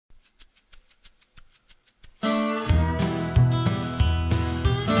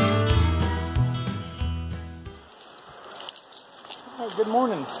Good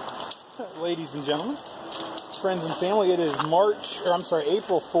morning, ladies and gentlemen, friends and family. It is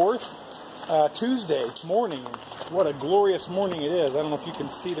April 4th, Tuesday morning. What a glorious morning it is. I don't know if you can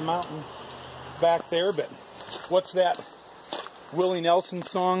see the mountain back there, but what's that Willie Nelson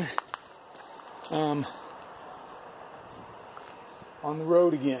song? On the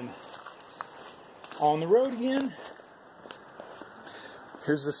road again. On the road again.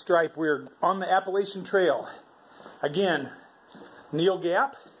 Here's the stripe. We're on the Appalachian Trail. Again, Neel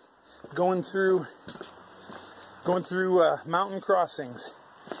Gap, going through mountain crossings.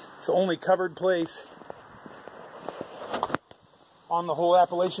 It's the only covered place on the whole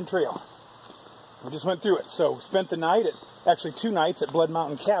Appalachian Trail. We just went through it. So spent the night actually 2 nights at Blood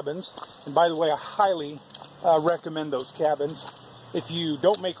Mountain Cabins. And by the way, I highly recommend those cabins. If you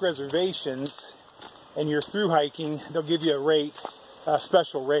don't make reservations and you're through hiking, they'll give you a rate, a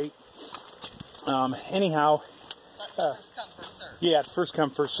special rate. Anyhow. First come, first serve. Yeah, it's first come,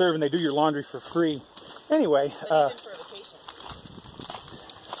 first serve, and they do your laundry for free. Anyway, but even for a vacation.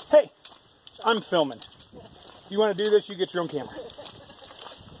 Hey, I'm filming. You want to do this, you get your own camera.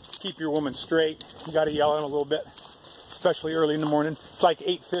 Keep your woman straight. You got to yell at them a little bit, especially early in the morning. It's like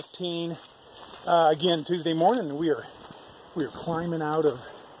 8:15 again Tuesday morning, and we are climbing out of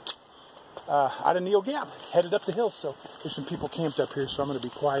Neel Gap, headed up the hill. So there's some people camped up here, so I'm going to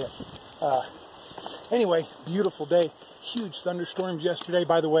be quiet. Anyway, beautiful day. Huge thunderstorms yesterday.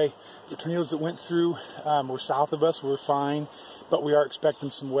 By the way, the tornadoes that went through were south of us. We're fine, but we are expecting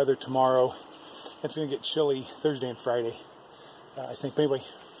some weather tomorrow. It's going to get chilly Thursday and Friday, I think. But anyway,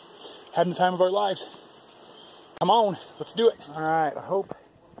 having the time of our lives. Come on, let's do it. All right, I hope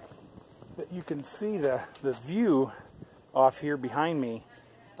that you can see the view off here behind me.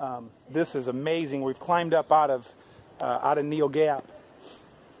 This is amazing. We've climbed up out of Neel Gap.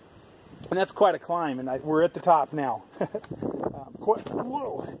 And that's quite a climb, and we're at the top now.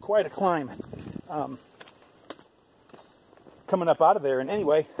 Quite a climb. Coming up out of there, and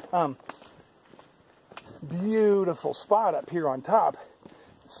anyway, beautiful spot up here on top.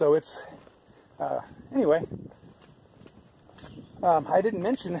 So it's, anyway, I didn't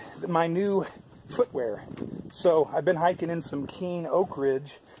mention my new footwear. So I've been hiking in some Keen Oak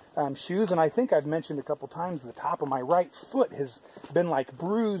Ridge shoes, and I think I've mentioned a couple times the top of my right foot has been like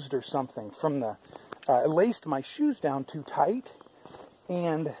bruised or something from the I laced my shoes down too tight,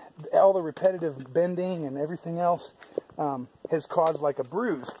 and all the repetitive bending and everything else has caused like a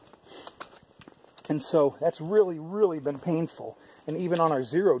bruise, and so that's really been painful. And even on our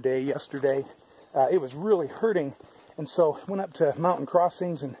 0 day yesterday, it was really hurting. And so went up to Mountain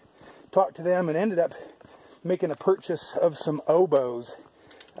Crossings and talked to them, and ended up making a purchase of some oboes.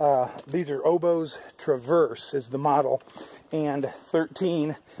 These are Oboes Traverse is the model, and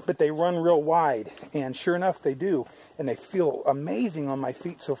 13, but they run real wide, and sure enough they do, and they feel amazing on my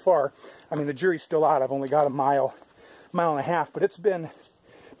feet so far. I mean, the jury's still out. I've only got a mile and a half, but it's been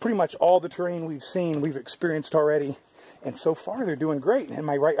pretty much all the terrain we've experienced already, and so far they're doing great. And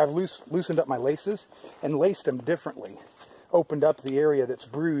I've loosened up my laces and laced them differently, opened up the area that's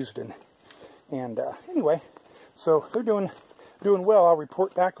bruised, and anyway, so they're doing well. I'll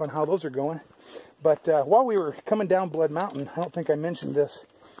report back on how those are going. But while we were coming down Blood Mountain, I don't think I mentioned this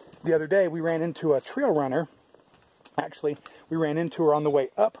the other day, we ran into a trail runner. Actually, we ran into her on the way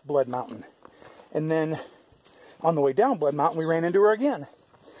up Blood Mountain. And then on the way down Blood Mountain, we ran into her again.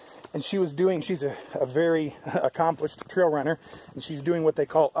 And she's a very accomplished trail runner, and she's doing what they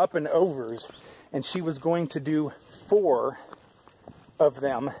call up and overs. And she was going to do 4 of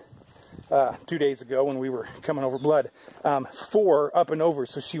them 2 days ago when we were coming over Blood. 4 up and over.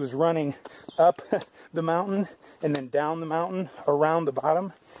 So she was running up the mountain, and then down the mountain, around the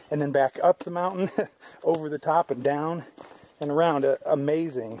bottom, and then back up the mountain, over the top and down and around.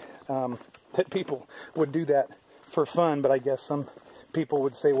 Amazing that people would do that for fun, but I guess some people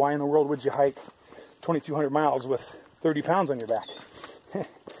would say, why in the world would you hike 2,200 miles with 30 pounds on your back?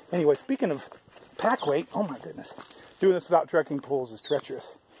 Anyway, speaking of pack weight, oh my goodness, doing this without trekking poles is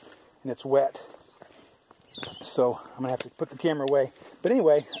treacherous. And it's wet, so I'm going to have to put the camera away. But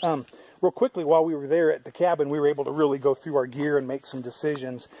anyway, real quickly, while we were there at the cabin, we were able to really go through our gear and make some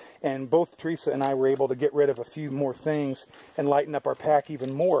decisions. And both Teresa and I were able to get rid of a few more things and lighten up our pack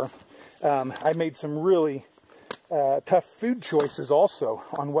even more. I made some really tough food choices also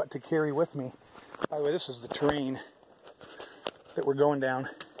on what to carry with me. By the way, this is the terrain that we're going down.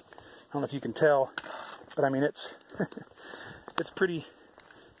 I don't know if you can tell, but I mean, it's pretty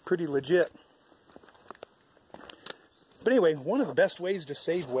legit. But anyway, one of the best ways to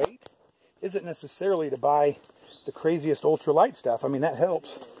save weight isn't necessarily to buy the craziest ultralight stuff. I mean, that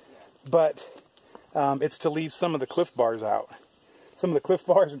helps, but it's to leave some of the Cliff Bars out. some of the Cliff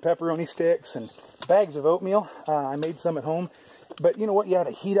Bars and pepperoni sticks and bags of oatmeal. I made some at home. But you know what? You got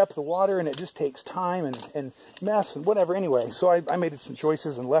to heat up the water, and it just takes time and mess and whatever. Anyway, so I made some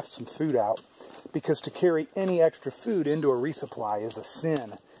choices and left some food out, because to carry any extra food into a resupply is a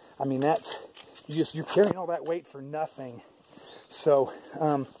sin. I mean, you're carrying all that weight for nothing. So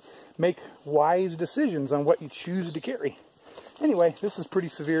make wise decisions on what you choose to carry. Anyway, this is pretty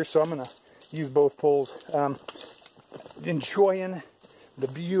severe, so I'm going to use both poles. Enjoying the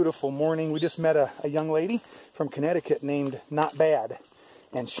beautiful morning. We just met a young lady from Connecticut named Not Bad,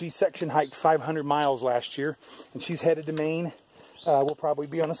 and she section hiked 500 miles last year, and she's headed to Maine. We'll probably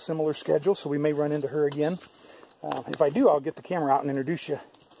be on a similar schedule, so we may run into her again. If I do, I'll get the camera out and introduce you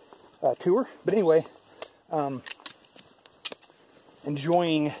to her. But anyway,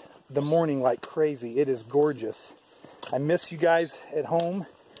 enjoying the morning like crazy. It is gorgeous. I miss you guys at home.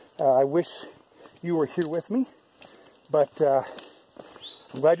 I wish you were here with me, but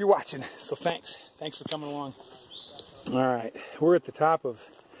I'm glad you're watching, so thanks for coming along. All right, we're at the top of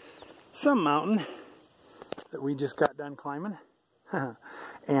some mountain that we just got done climbing.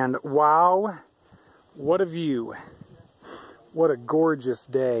 And wow, what a view. What a gorgeous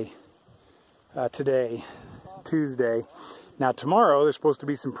day today, Tuesday. Now tomorrow there's supposed to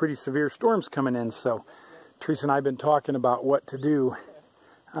be some pretty severe storms coming in, so Teresa and I have been talking about what to do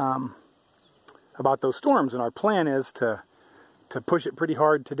about those storms, and our plan is to push it pretty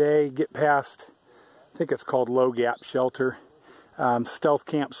hard today, get past, I think it's called Low Gap Shelter, stealth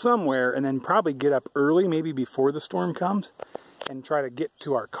camp somewhere, and then probably get up early, maybe before the storm comes, and try to get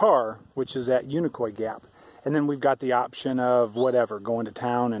to our car, which is at Unicoi Gap. And then we've got the option of whatever, going to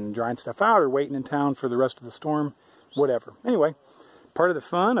town and drying stuff out, or waiting in town for the rest of the storm, whatever. Anyway, part of the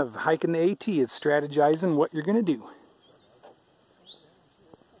fun of hiking the AT is strategizing what you're going to do.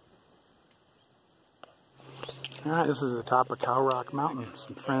 Alright, this is the top of Cow Rock Mountain.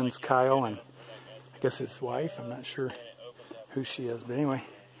 Some friends, Kyle and I guess his wife. I'm not sure who she is, but anyway,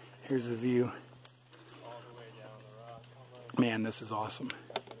 here's the view. Man, this is awesome.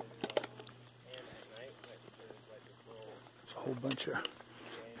 There's a whole bunch of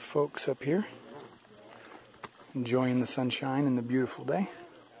folks up here enjoying the sunshine and the beautiful day.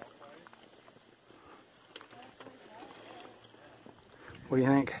 What do you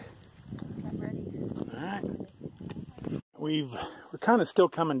think? I'm ready. All right. We're kind of still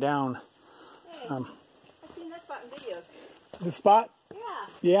coming down. I've seen this spot in videos. The spot? Yeah.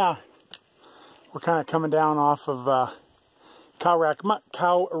 Yeah. We're kind of coming down off of Cow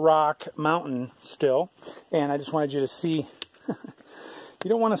Rock Mountain still, and I just wanted you to see. You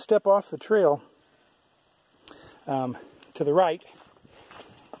don't want to step off the trail to the right.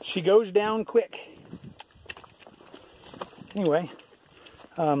 She goes down quick. Anyway,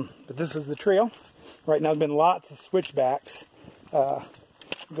 but this is the trail. Right now, there's been lots of switchbacks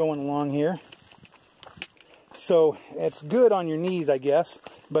going along here. So it's good on your knees, I guess.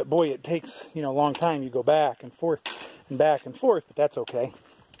 But boy, it takes, a long time. You go back and forth, but that's okay.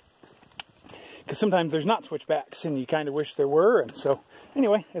 Because sometimes there's not switchbacks, and you kind of wish there were. And so,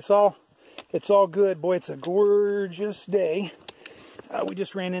 anyway, it's all good. Boy, it's a gorgeous day. We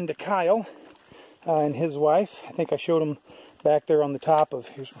just ran into Kyle and his wife. I think I showed them back there on the top of,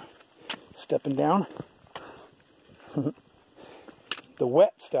 here's stepping down. The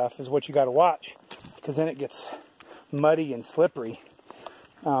wet stuff is what you got to watch, because then it gets muddy and slippery.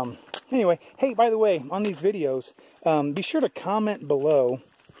 Anyway, hey, by the way, on these videos, be sure to comment below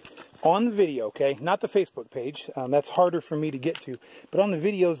on the video, okay? Not the Facebook page. That's harder for me to get to. But on the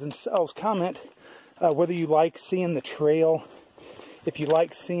videos themselves, comment whether you like seeing the trail, if you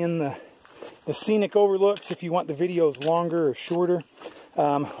like seeing the scenic overlooks, if you want the videos longer or shorter,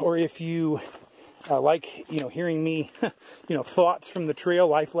 or if you like, hearing me, thoughts from the trail,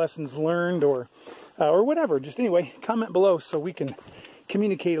 life lessons learned, or whatever. Just anyway, comment below so we can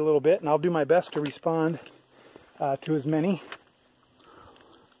communicate a little bit, and I'll do my best to respond to as many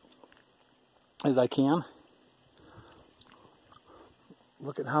as I can.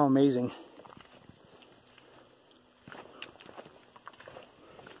 Look at how amazing.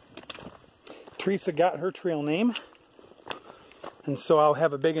 Teresa got her trail name, and so I'll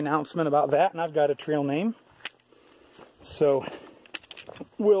have a big announcement about that, and I've got a trail name. So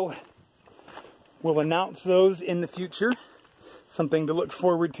we'll announce those in the future. Something to look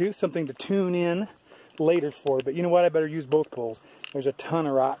forward to, something to tune in later for. But you know what? I better use both poles. There's a ton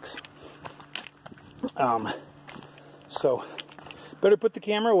of rocks. So better put the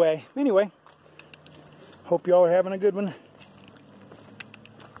camera away. Anyway, hope y'all are having a good one.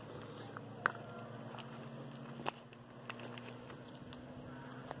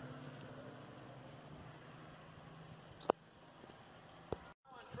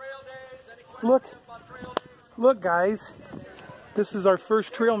 Look guys, this is our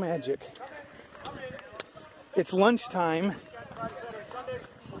first trail magic. It's lunchtime.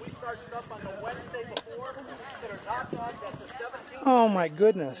 Oh my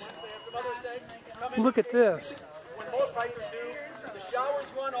goodness. Look at this. When most hikers do, the showers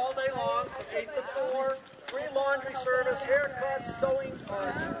run all day long from 8 to 4, free laundry service, haircuts, sewing,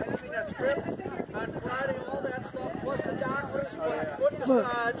 anything that's ripped. On Friday, all that stuff, plus the doctors, plus the foot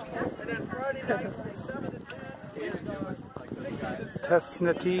massage, and then Friday night from 7 to 10 is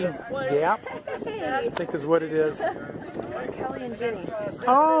Neel Gap, I think is what it is. It's Kelly and Jenny.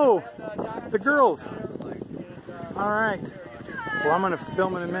 Oh, the girls. All right. Well, I'm going to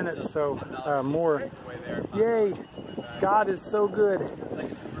film in a minute, so more. Yay. God is so good.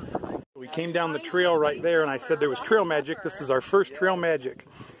 We came down the trail right there, and I said there was trail magic. This is our first trail magic.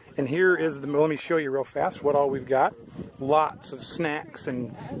 And here is the, let me show you real fast what all we've got. Lots of snacks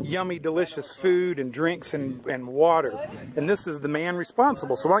and yummy, delicious food and drinks and water. And this is the man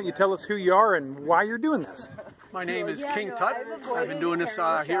responsible. So why don't you tell us who you are and why you're doing this? My name is King Tut. I've been doing this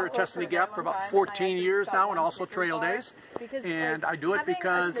here at AT Gap for about 14 years now, and also trail days. And I do it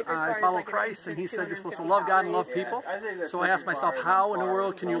because I follow Christ, and he said you're supposed to love God and love people. So I asked myself, how in the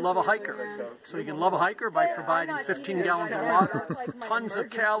world can you love a hiker? So you can love a hiker by providing 15 gallons of water, tons of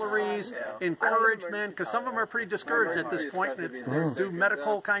calories, encouragement, because some of them are pretty discouraged at this point. They do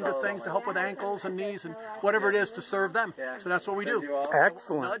medical kind of things to help with ankles and knees and whatever it is to serve them. So that's what we do.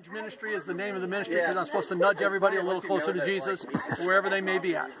 Excellent. Nudge Ministry is the name of the ministry because I'm supposed to nudge everybody a little closer to Jesus, wherever they may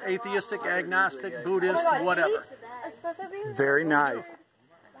be at. Atheistic, agnostic, Buddhist, whatever. Very nice.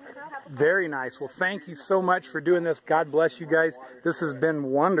 Very nice. Well, thank you so much for doing this. God bless you guys. This has been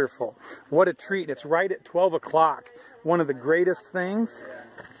wonderful. What a treat. It's right at 12 o'clock. One of the greatest things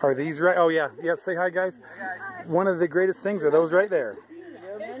are these right. Oh, yeah. Yeah, say hi, guys. One of the greatest things are those right there.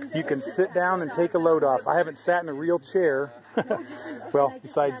 You can sit down and take a load off. I haven't sat in a real chair. Well,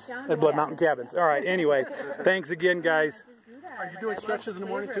 besides at Blood Mountain Cabins. All right, anyway, thanks again, guys. Are you doing stretches in the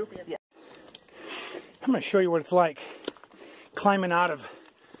morning, too? Yeah. I'm going to show you what it's like climbing out of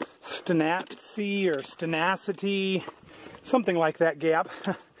Stenacity or Stenacity, something like that gap.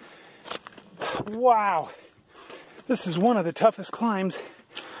 Wow. This is one of the toughest climbs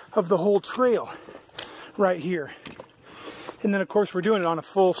of the whole trail right here. And then, of course, we're doing it on a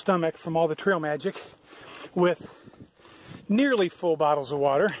full stomach from all the trail magic with nearly full bottles of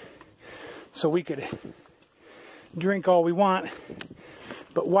water, so we could drink all we want.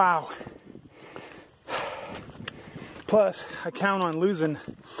 But wow. Plus, I count on losing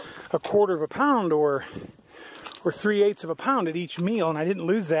a quarter of a pound or 3/8 of a pound at each meal, and I didn't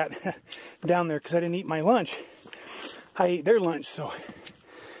lose that down there because I didn't eat my lunch. I ate their lunch, so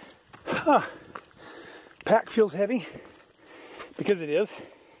pack feels heavy because it is.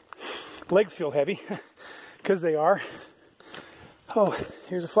 Legs feel heavy because they are. Oh,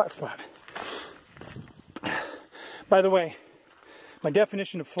 here's a flat spot. By the way, my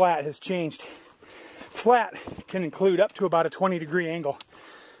definition of flat has changed. Flat can include up to about a 20-degree angle.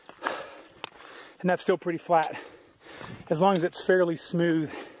 And that's still pretty flat, as long as it's fairly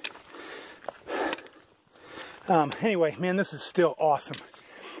smooth. Anyway, man, this is still awesome.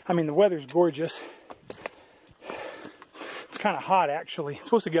 I mean, the weather's gorgeous. It's kind of hot, actually. It's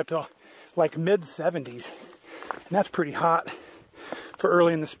supposed to get up to like mid-70s. And that's pretty hot for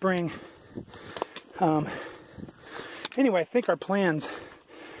early in the spring. Anyway, I think our plans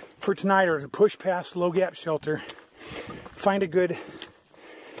for tonight are to push past Low Gap Shelter, find a good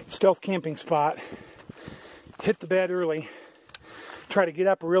stealth camping spot, hit the bed early, try to get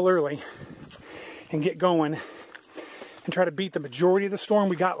up real early and get going, and try to beat the majority of the storm.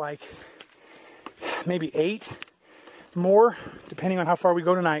 We got like maybe 8 more, depending on how far we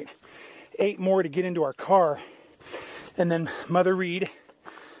go tonight. 8 more to get into our car. And then Mother Reed,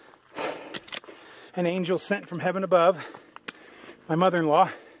 an angel sent from heaven above, my mother-in-law,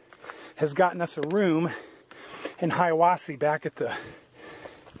 has gotten us a room in Hiawassee back at the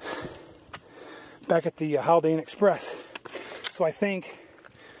Holiday Inn Express. So I think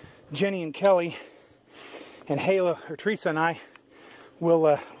Jenny and Kelly and Hayla or Teresa and I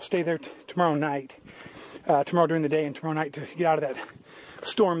will stay there tomorrow night, tomorrow during the day and tomorrow night to get out of that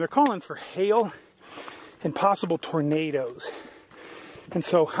storm. They're calling for hail and possible tornadoes. And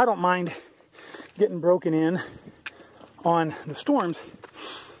so I don't mind getting broken in on the storms.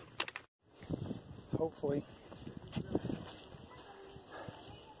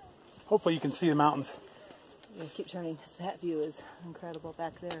 Hopefully you can see the mountains. Yeah, keep turning. That view is incredible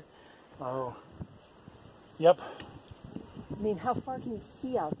back there. Oh. Yep. I mean, how far can you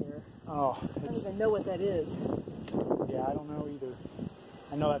see out there? Oh, I don't even know what that is. Yeah, I don't know either.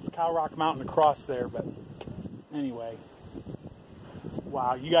 I know that's Cow Rock Mountain across there, but anyway.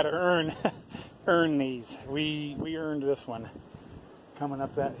 Wow, you got to earn these. We earned this one coming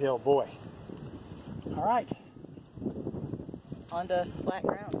up that hill, boy. All right. On to flat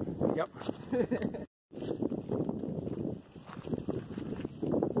ground. Yep.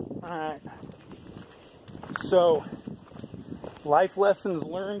 All right. So, life lessons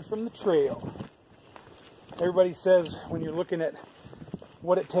learned from the trail. Everybody says when you're looking at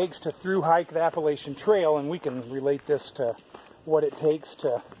what it takes to through hike the Appalachian Trail, and we can relate this to what it takes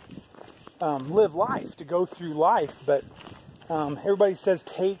to live life, to go through life, but everybody says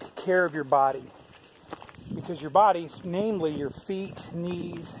take care of your body, because your body, namely your feet,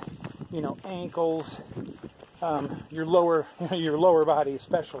 knees, ankles, your lower body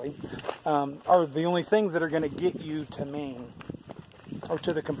especially, are the only things that are going to get you to Maine or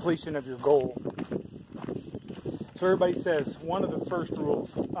to the completion of your goal. So everybody says one of the first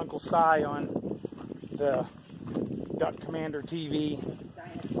rules, Uncle Si on the Duck Commander TV,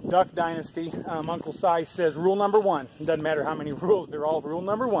 Duck Dynasty, Uncle Si says rule number one. It doesn't matter how many rules, they're all rule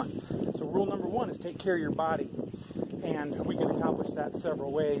number one. So rule number one is take care of your body. And we can accomplish that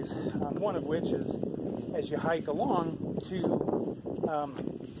several ways. One of which is as you hike along to,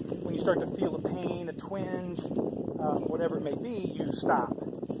 when you start to feel a pain, a twinge, whatever it may be, you stop.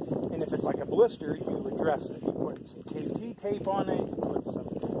 And if it's like a blister, you address it. You put some KT tape on it, you put some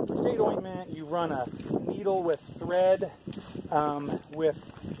first aid ointment, you run a needle with thread, with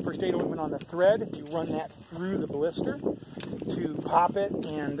first aid ointment on the thread, you run that through the blister to pop it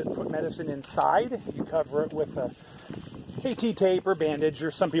and put medicine inside. You cover it with a KT tape or bandage,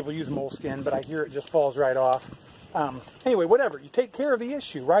 or some people use moleskin, but I hear it just falls right off. Anyway, whatever, you take care of the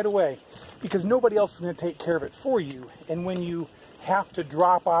issue right away, because nobody else is going to take care of it for you. And when you have to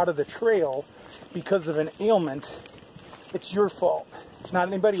drop out of the trail because of an ailment, it's your fault. It's not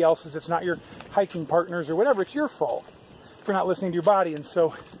anybody else's. It's not your hiking partners or whatever. It's your fault for not listening to your body. And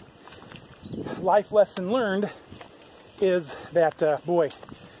so, life lesson learned is that, boy,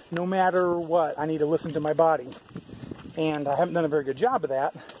 no matter what, I need to listen to my body. And I haven't done a very good job of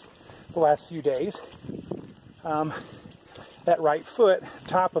that the last few days. That right foot,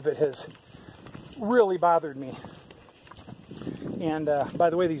 top of it, has really bothered me. And by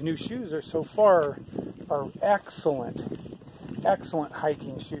the way, these new shoes are so far are excellent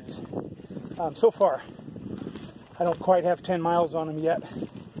hiking shoes. So far, I don't quite have 10 miles on them yet.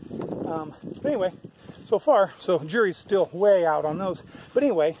 But anyway, so far, so jury's still way out on those. But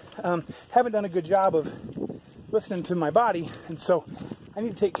anyway, haven't done a good job of listening to my body, and so I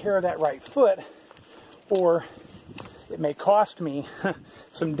need to take care of that right foot, or it may cost me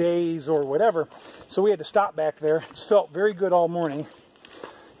some days or whatever. So we had to stop back there. It's felt very good all morning,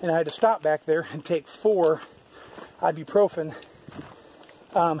 and I had to stop back there and take 4 ibuprofen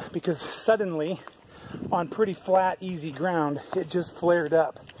because suddenly, on pretty flat, easy ground, it just flared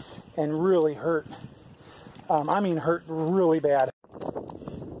up and really hurt. I mean, hurt really bad.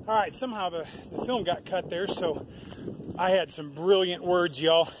 All right, somehow the film got cut there, so I had some brilliant words,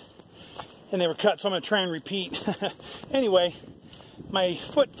 y'all, and they were cut, so I'm going to try and repeat. Anyway, my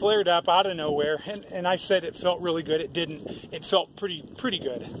foot flared up out of nowhere, and I said it felt really good. It didn't. It felt pretty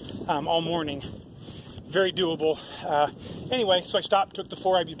good all morning. Very doable. Anyway, so I stopped, took the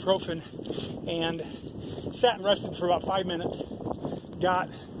 4 ibuprofen, and sat and rested for about 5 minutes.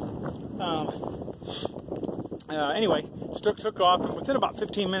 Anyway, took off, and within about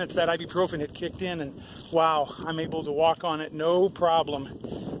 15 minutes that ibuprofen had kicked in, and wow, I'm able to walk on it, no problem.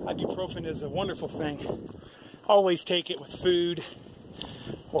 Ibuprofen is a wonderful thing. Always take it with food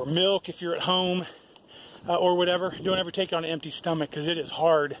or milk if you're at home or whatever. Don't ever take it on an empty stomach because it is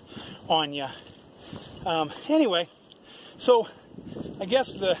hard on you. Anyway, so I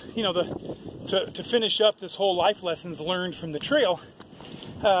guess to finish up this whole life lessons learned from the trail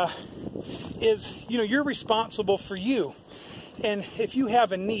is, you're responsible for you. And if you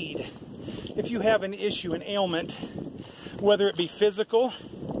have a need, if you have an issue, an ailment, whether it be physical,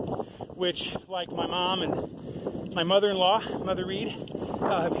 which like my mom and my mother-in-law, Mother Reed,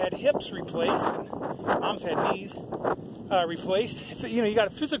 have had hips replaced, and mom's had knees replaced. If you got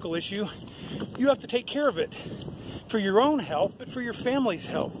a physical issue, you have to take care of it for your own health, but for your family's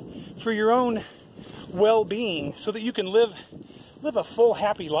health, for your own well-being, so that you can live a full,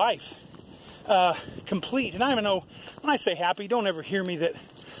 happy life, complete. And I don't know, when I say happy, don't ever hear me that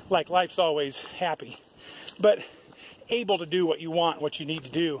like life's always happy, but able to do what you want, what you need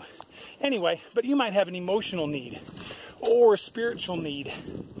to do. Anyway, but you might have an emotional need or a spiritual need.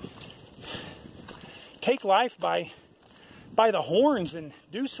 Take life by the horns and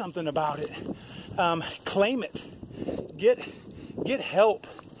do something about it. Claim it. get help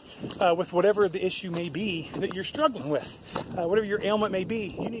with whatever the issue may be that you're struggling with. Whatever your ailment may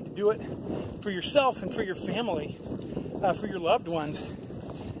be, you need to do it for yourself and for your family, for your loved ones,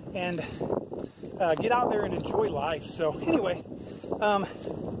 and get out there and enjoy life. So anyway, I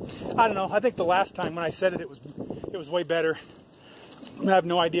don't know. I think the last time when I said it, it was way better. I have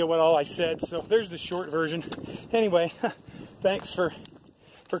no idea what all I said, so there's the short version. Anyway, thanks for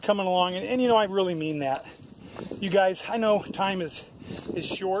coming along, and you know, I really mean that. You guys, I know time is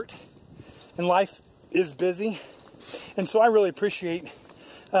short and life is busy, and so I really appreciate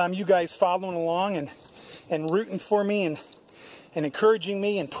you guys following along and rooting for me and encouraging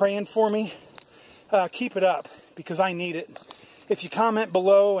me and praying for me. Keep it up, because I need it. If you comment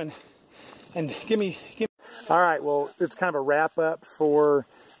below and give me. All right, well, it's kind of a wrap up for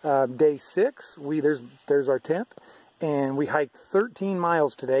day 6. There's our tent, and we hiked 13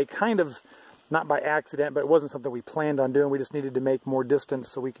 miles today, kind of not by accident, but it wasn't something we planned on doing. We just needed to make more distance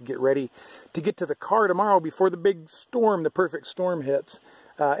so we could get ready to get to the car tomorrow before the big storm, the perfect storm hits.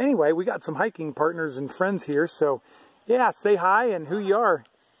 Anyway, we got some hiking partners and friends here, so yeah, say hi and who you are.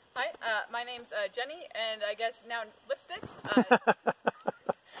 Hi, my name's Jenny, and I guess now lipstick.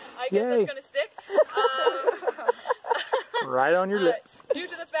 I guess Yay. that's going to stick. Right on your lips. Due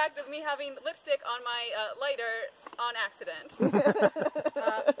to the fact of me having lipstick on my lighter on accident.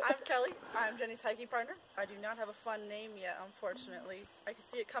 I'm Kelly. I'm Jenny's hiking partner. I do not have a fun name yet, unfortunately. I can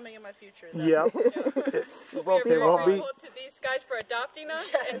see it coming in my future, though. Yep. We are very grateful to these guys for adopting us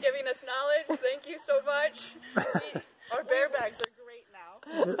and giving us knowledge. Thank you so much. Our bear bags are great now.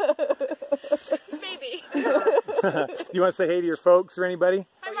 Maybe. You want to say hey to your folks or anybody?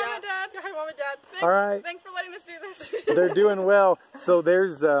 Hi, Mom and Dad. Hi, Mom and Dad. Thanks, All right. Thanks for letting us do this. They're doing well. So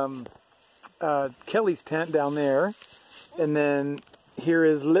there's Kelly's tent down there, and then here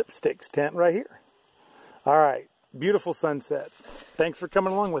is Lipstick's tent right here. All right, beautiful sunset. Thanks for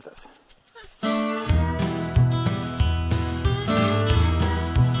coming along with us.